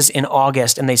it is in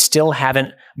August, and they still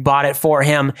haven't bought it for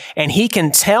him. And he can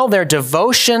tell their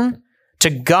devotion to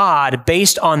God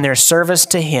based on their service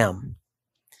to Him.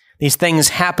 These things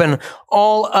happen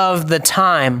all of the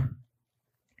time.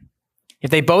 If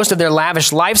they boast of their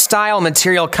lavish lifestyle,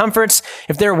 material comforts,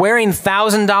 if they're wearing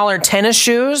 $1,000 tennis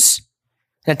shoes,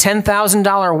 a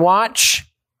 $10,000 watch,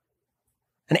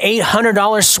 an $800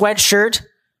 sweatshirt,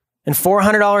 and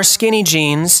 $400 skinny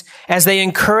jeans, as they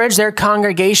encourage their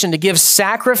congregation to give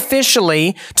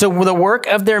sacrificially to the work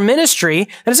of their ministry,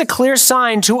 that is a clear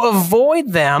sign to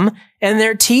avoid them and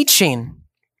their teaching.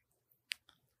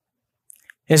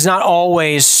 It's not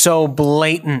always so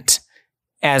blatant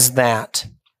as that,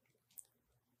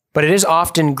 but it is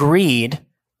often greed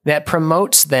that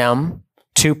promotes them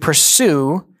to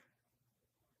pursue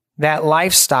that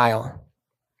lifestyle.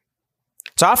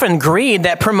 It's often greed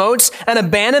that promotes an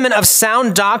abandonment of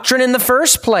sound doctrine in the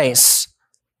first place.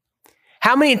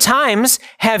 How many times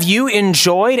have you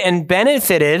enjoyed and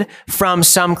benefited from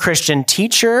some Christian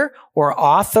teacher or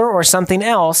author or something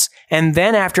else, and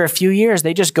then after a few years,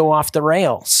 they just go off the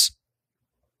rails?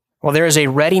 Well, there is a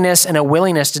readiness and a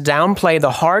willingness to downplay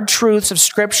the hard truths of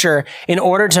Scripture in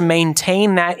order to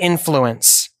maintain that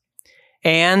influence,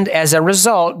 and as a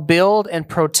result, build and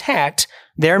protect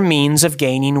their means of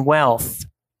gaining wealth.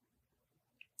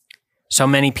 So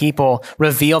many people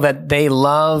reveal that they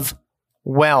love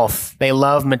wealth. They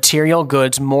love material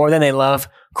goods more than they love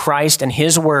Christ and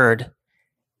His Word.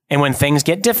 And when things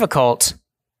get difficult,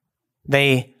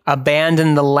 they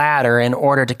abandon the latter in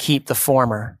order to keep the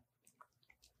former.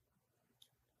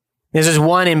 This is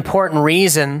one important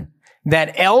reason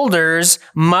that elders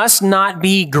must not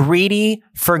be greedy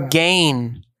for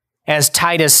gain, as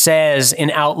Titus says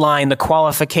in outline the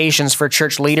qualifications for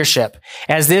church leadership,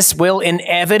 as this will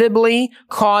inevitably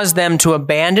cause them to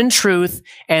abandon truth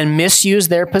and misuse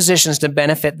their positions to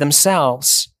benefit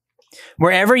themselves.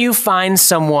 Wherever you find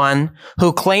someone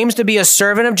who claims to be a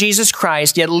servant of Jesus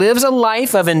Christ, yet lives a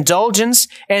life of indulgence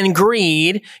and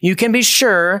greed, you can be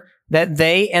sure that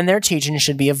they and their teaching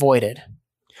should be avoided.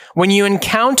 When you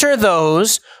encounter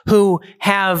those who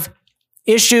have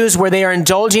issues where they are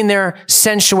indulging their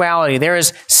sensuality. There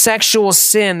is sexual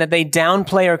sin that they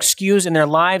downplay or excuse in their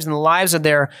lives and the lives of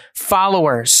their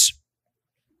followers.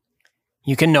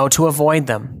 You can know to avoid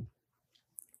them.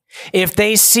 If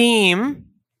they seem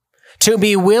to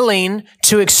be willing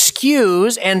to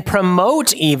excuse and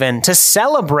promote even, to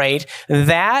celebrate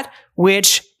that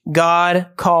which God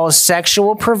calls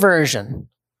sexual perversion,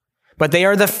 but they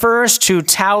are the first to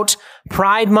tout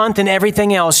Pride Month and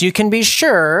everything else, you can be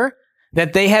sure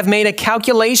that they have made a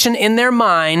calculation in their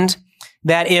mind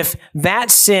that if that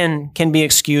sin can be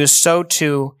excused, so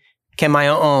too can my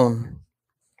own.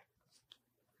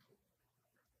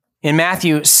 In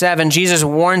Matthew 7, Jesus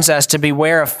warns us to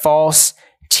beware of false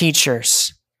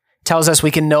teachers. Tells us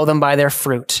we can know them by their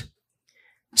fruit.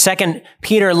 2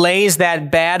 Peter lays that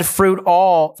bad fruit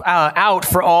out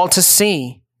for all to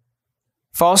see.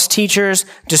 False teachers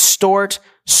distort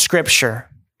Scripture.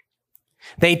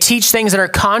 They teach things that are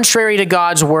contrary to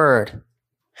God's word.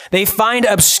 They find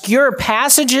obscure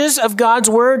passages of God's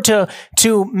word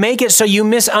to make it so you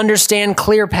misunderstand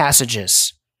clear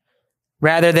passages,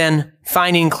 rather than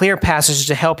finding clear passages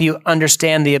to help you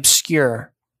understand the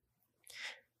obscure.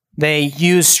 They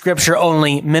use Scripture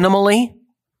only minimally,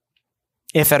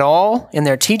 if at all, in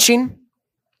their teaching.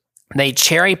 They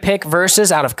cherry pick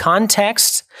verses out of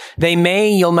context. They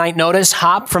may, you might notice,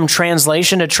 hop from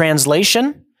translation to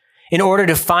translation in order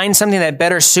to find something that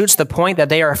better suits the point that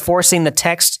they are forcing the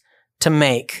text to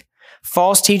make.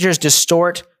 False teachers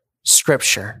distort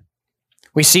Scripture.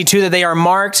 We see, too, that they are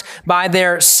marked by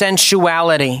their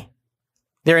sensuality,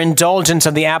 their indulgence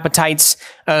of the appetites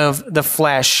of the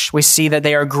flesh. We see that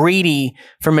they are greedy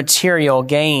for material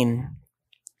gain.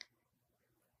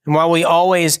 And while we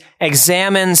always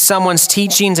examine someone's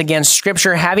teachings against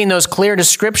Scripture, having those clear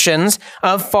descriptions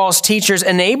of false teachers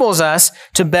enables us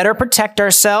to better protect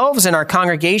ourselves and our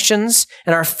congregations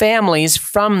and our families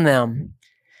from them.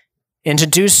 And to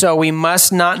do so, we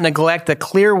must not neglect the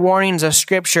clear warnings of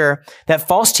Scripture that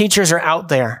false teachers are out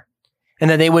there and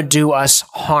that they would do us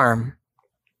harm.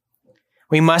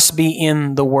 We must be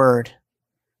in the Word.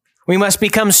 We must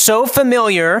become so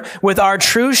familiar with our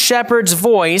true shepherd's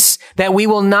voice that we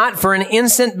will not for an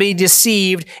instant be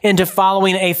deceived into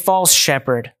following a false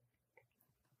shepherd.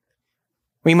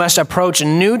 We must approach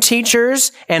new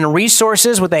teachers and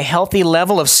resources with a healthy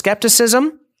level of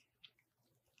skepticism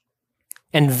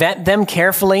and vet them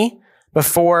carefully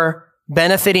before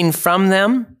benefiting from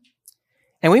them.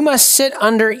 And we must sit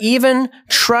under even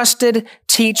trusted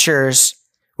teachers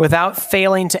without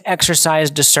failing to exercise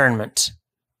discernment.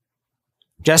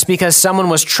 Just because someone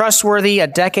was trustworthy a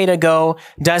decade ago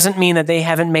doesn't mean that they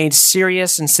haven't made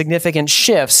serious and significant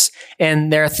shifts in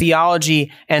their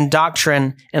theology and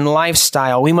doctrine and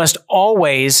lifestyle. We must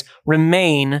always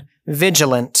remain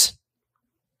vigilant.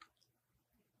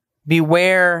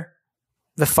 Beware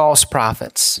the false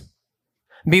prophets.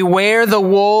 Beware the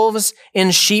wolves in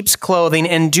sheep's clothing,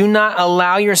 and do not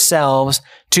allow yourselves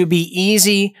to be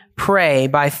easy prey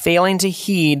by failing to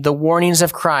heed the warnings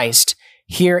of Christ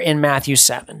here in Matthew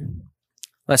 7.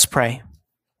 Let's pray.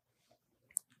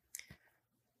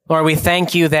 Lord, we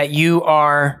thank you that you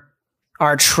are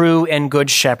our true and good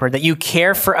shepherd, that you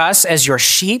care for us as your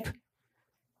sheep,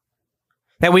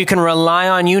 that we can rely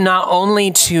on you not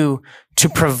only to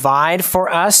provide for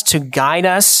us, to guide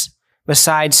us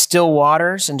beside still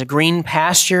waters and to green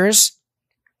pastures,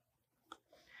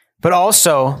 but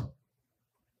also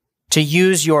to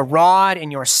use your rod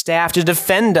and your staff to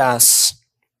defend us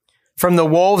from the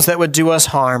wolves that would do us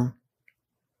harm.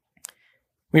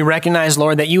 We recognize,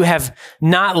 Lord, that you have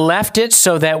not left it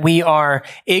so that we are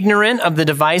ignorant of the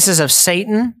devices of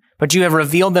Satan, but you have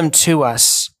revealed them to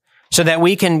us so that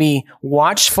we can be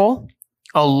watchful,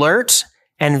 alert,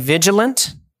 and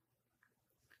vigilant.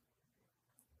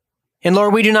 And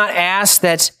Lord, we do not ask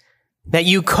that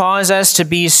you cause us to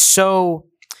be so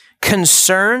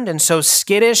concerned and so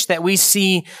skittish that we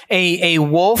see a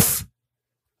wolf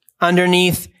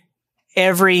underneath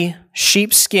every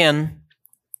sheepskin.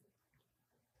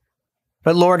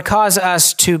 But Lord, cause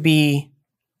us to be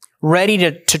ready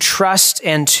to trust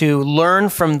and to learn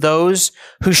from those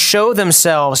who show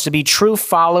themselves to be true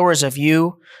followers of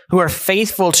you, who are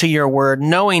faithful to your word,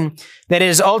 knowing that it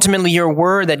is ultimately your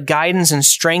word that guides and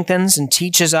strengthens and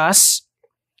teaches us,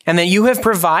 and that you have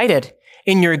provided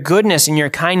in your goodness and your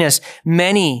kindness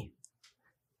many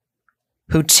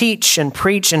who teach and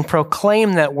preach and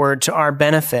proclaim that word to our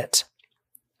benefit.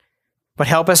 But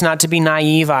help us not to be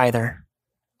naive either.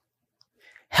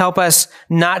 Help us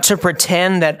not to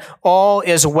pretend that all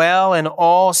is well and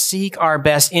all seek our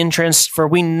best interests, for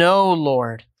we know,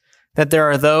 Lord, that there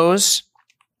are those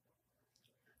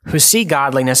who see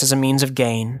godliness as a means of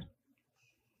gain.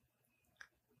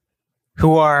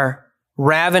 who are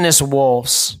ravenous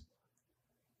wolves,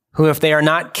 who, if they are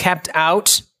not kept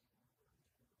out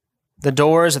the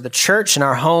doors of the church and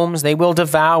our homes, they will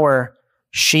devour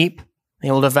sheep.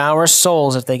 They will devour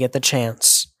souls if they get the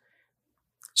chance.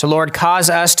 So Lord, cause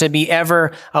us to be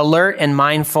ever alert and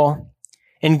mindful,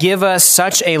 and give us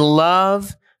such a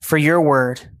love for your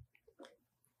word,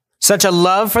 such a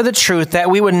love for the truth that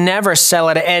we would never sell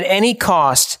it at any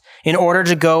cost in order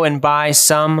to go and buy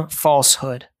some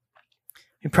falsehood.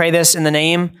 We pray this in the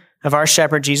name of our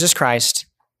shepherd, Jesus Christ.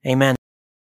 Amen.